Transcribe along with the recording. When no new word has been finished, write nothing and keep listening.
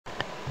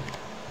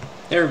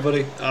Hey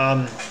everybody.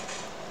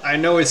 I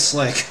know it's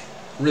like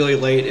really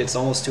late. It's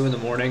almost 2 in the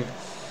morning.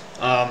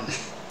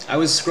 I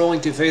was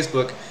scrolling through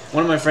Facebook.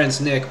 One of my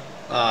friends, Nick,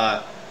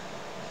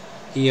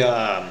 he trying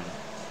to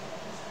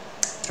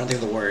think of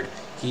the word.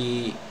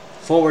 He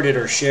forwarded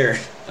or shared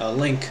a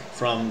link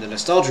from the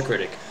Nostalgia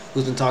Critic,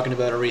 who's been talking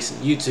about a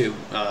recent YouTube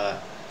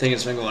thing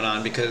that's been going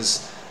on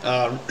because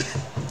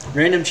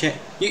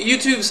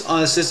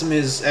YouTube's system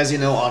is, as you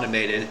know,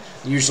 automated.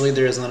 Usually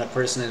there is not a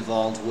person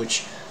involved,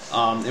 which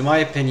in my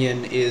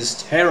opinion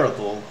is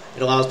terrible.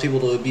 It allows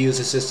people to abuse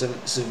the system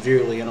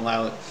severely and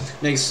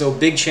makes so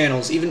big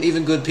channels,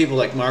 even good people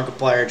like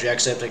Markiplier,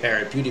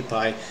 Jacksepticeye, or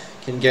PewDiePie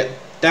can get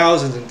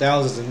thousands and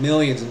thousands and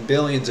millions and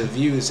billions of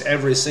views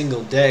every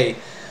single day,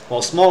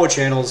 while smaller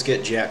channels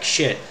get jack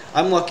shit.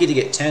 I'm lucky to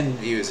get 10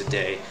 views a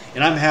day,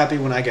 and I'm happy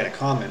when I get a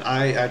comment.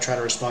 I try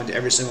to respond to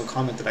every single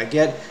comment that I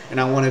get,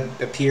 and I want to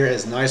appear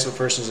as nice of a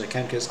person as I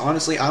can, because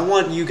honestly, I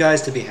want you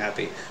guys to be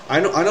happy. I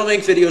don't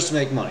make videos to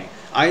make money.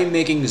 I am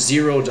making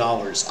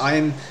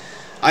 $0.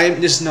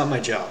 This is not my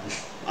job.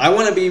 I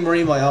want to be a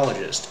marine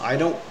biologist. I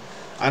don't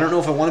know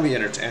if I want to be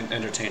an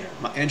entertainer.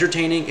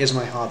 Entertaining is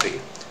my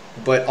hobby,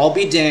 but I'll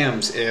be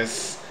damned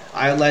if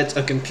I let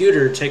a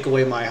computer take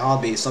away my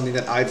hobby, something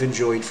that I've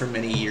enjoyed for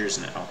many years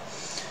now.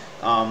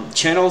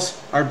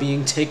 Channels are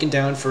being taken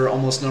down for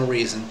almost no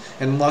reason,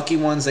 and lucky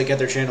ones that get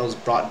their channels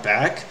brought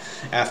back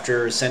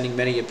after sending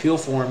many appeal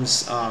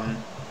forms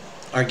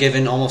are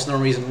given almost no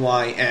reason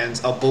why,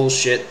 and a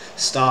bullshit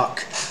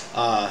stock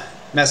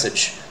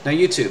message. Now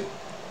YouTube,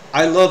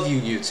 I love you,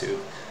 YouTube.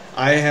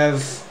 I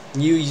have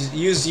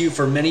used you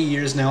for many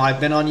years now. I've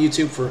been on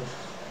YouTube for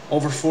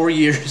over 4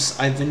 years.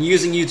 I've been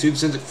using YouTube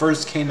since it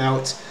first came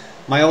out.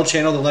 My old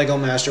channel, The Lego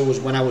Master, was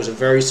when I was a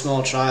very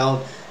small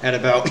child, at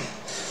about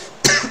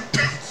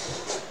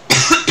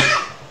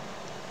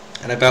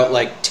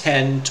like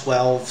 10,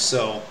 12,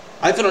 so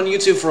I've been on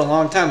YouTube for a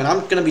long time, and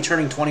I'm going to be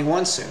turning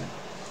 21 soon.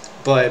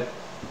 But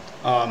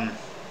the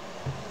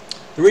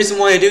reason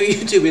why I do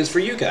YouTube is for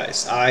you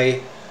guys.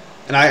 I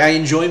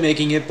enjoy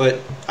making it, but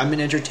I'm an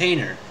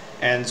entertainer,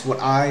 and what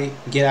I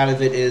get out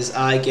of it is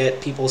I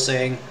get people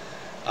saying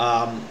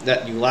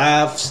that you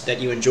laughed, that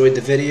you enjoyed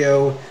the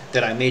video,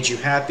 that I made you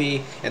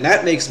happy, and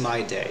that makes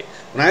my day.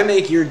 When I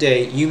make your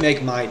day, you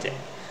make my day,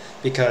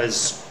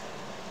 because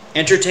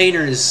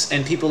entertainers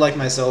and people like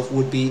myself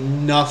would be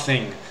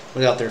nothing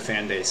without their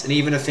fan base. And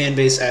even a fan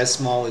base as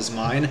small as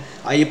mine,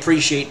 I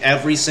appreciate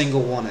every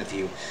single one of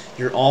you.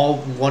 You're all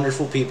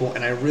wonderful people,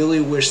 and I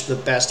really wish the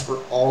best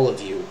for all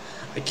of you.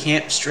 I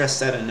can't stress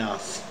that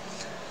enough.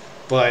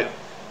 But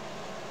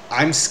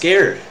I'm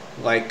scared.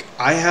 Like,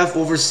 I have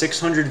over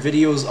 600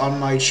 videos on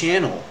my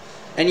channel.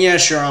 And yeah,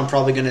 sure, I'm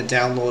probably going to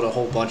download a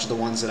whole bunch of the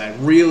ones that I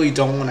really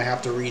don't want to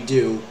have to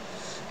redo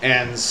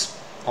and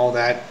all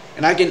that.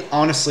 And I can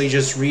honestly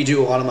just redo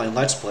a lot of my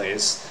Let's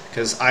Plays,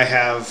 because I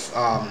have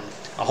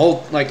a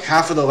whole, like,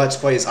 half of the Let's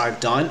Plays I've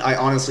done, I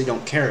honestly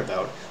don't care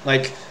about.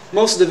 Like,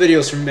 most of the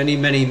videos from many,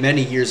 many,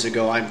 many years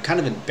ago, I'm kind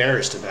of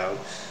embarrassed about,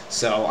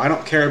 so I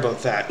don't care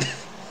about that.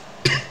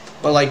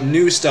 But, like,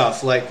 new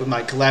stuff, like with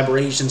my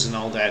collaborations and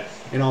all that,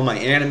 and all my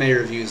anime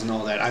reviews and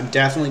all that, I'm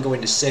definitely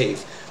going to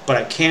save. But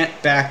I can't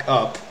back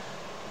up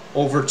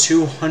over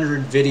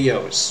 200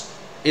 videos.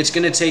 It's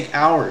going to take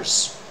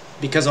hours,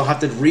 because I'll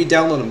have to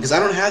re-download them, because I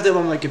don't have them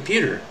on my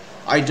computer.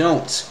 I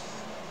don't.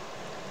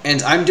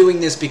 And I'm doing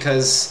this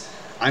because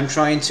I'm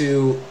trying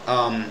to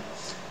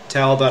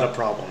tell about a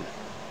problem,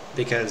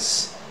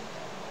 because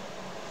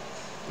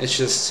it's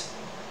just,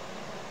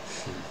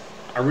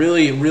 I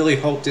really, really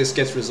hope this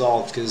gets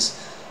resolved, because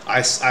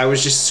I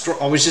was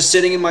just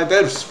sitting in my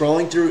bed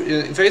scrolling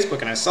through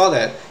Facebook, and I saw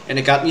that, and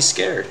it got me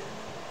scared.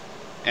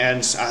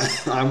 And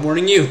I'm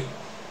warning you,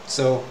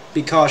 so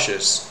be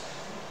cautious.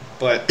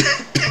 But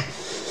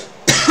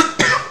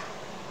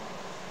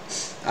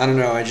I don't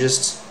know.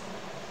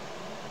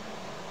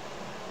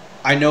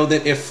 I know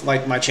that if,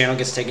 like, my channel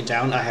gets taken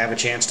down, I have a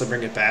chance to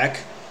bring it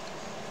back,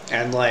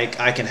 and, like,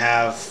 I can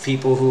have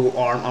people who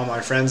aren't on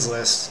my friends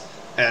list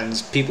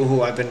and people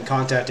who I've been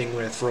contacting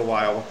with for a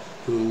while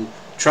who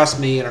trust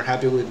me and are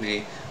happy with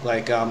me.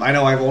 Like, I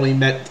know I've only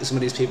met some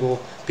of these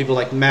people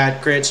like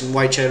Mad Crits and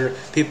White Cheddar,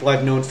 people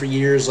I've known for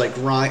years, like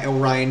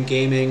Orion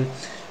Gaming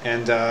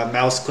and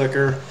Mouse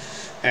Clicker,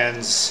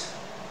 and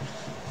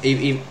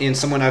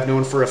someone I've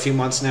known for a few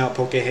months now,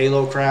 Poke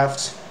Halo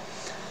Craft.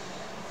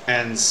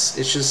 And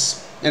it's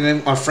just, and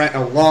then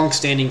a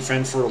long-standing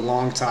friend for a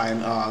long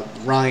time,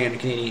 Ryan,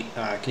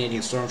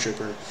 Canadian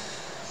Stormtrooper.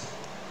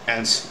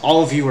 And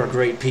all of you are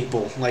great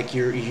people. Like,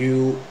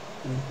 you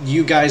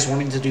guys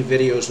wanting to do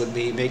videos with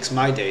me makes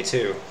my day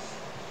too.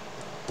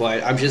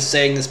 But I'm just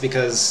saying this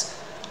because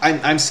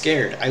I'm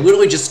scared. I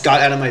literally just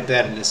got out of my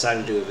bed and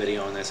decided to do a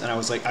video on this, and I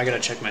was like, I gotta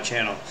check my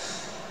channel.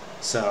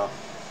 So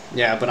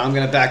yeah, but I'm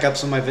gonna back up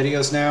some of my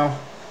videos now,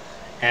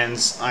 and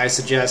I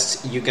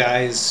suggest you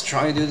guys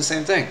try to do the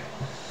same thing.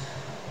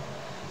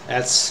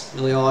 That's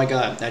really all I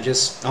got.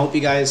 I hope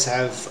you guys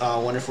have a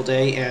wonderful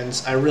day,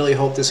 and I really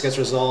hope this gets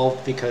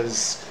resolved,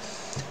 because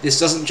this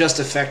doesn't just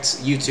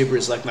affect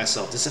YouTubers like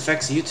myself. This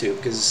affects YouTube,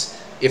 because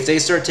if they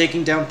start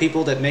taking down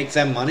people that make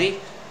them money,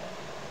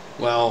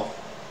 well,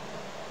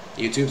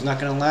 YouTube's not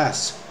going to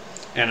last.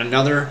 And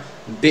another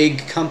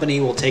big company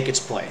will take its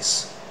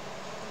place.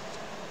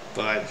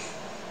 But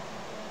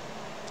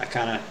I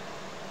kind of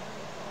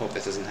hope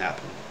that doesn't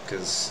happen,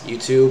 because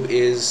YouTube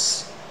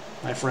is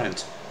my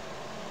friend.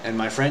 And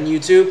my friend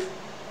YouTube,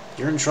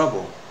 you're in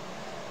trouble.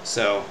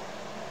 So,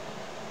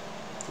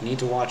 you need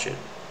to watch it.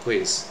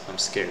 Please, I'm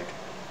scared.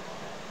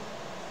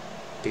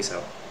 Peace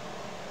out.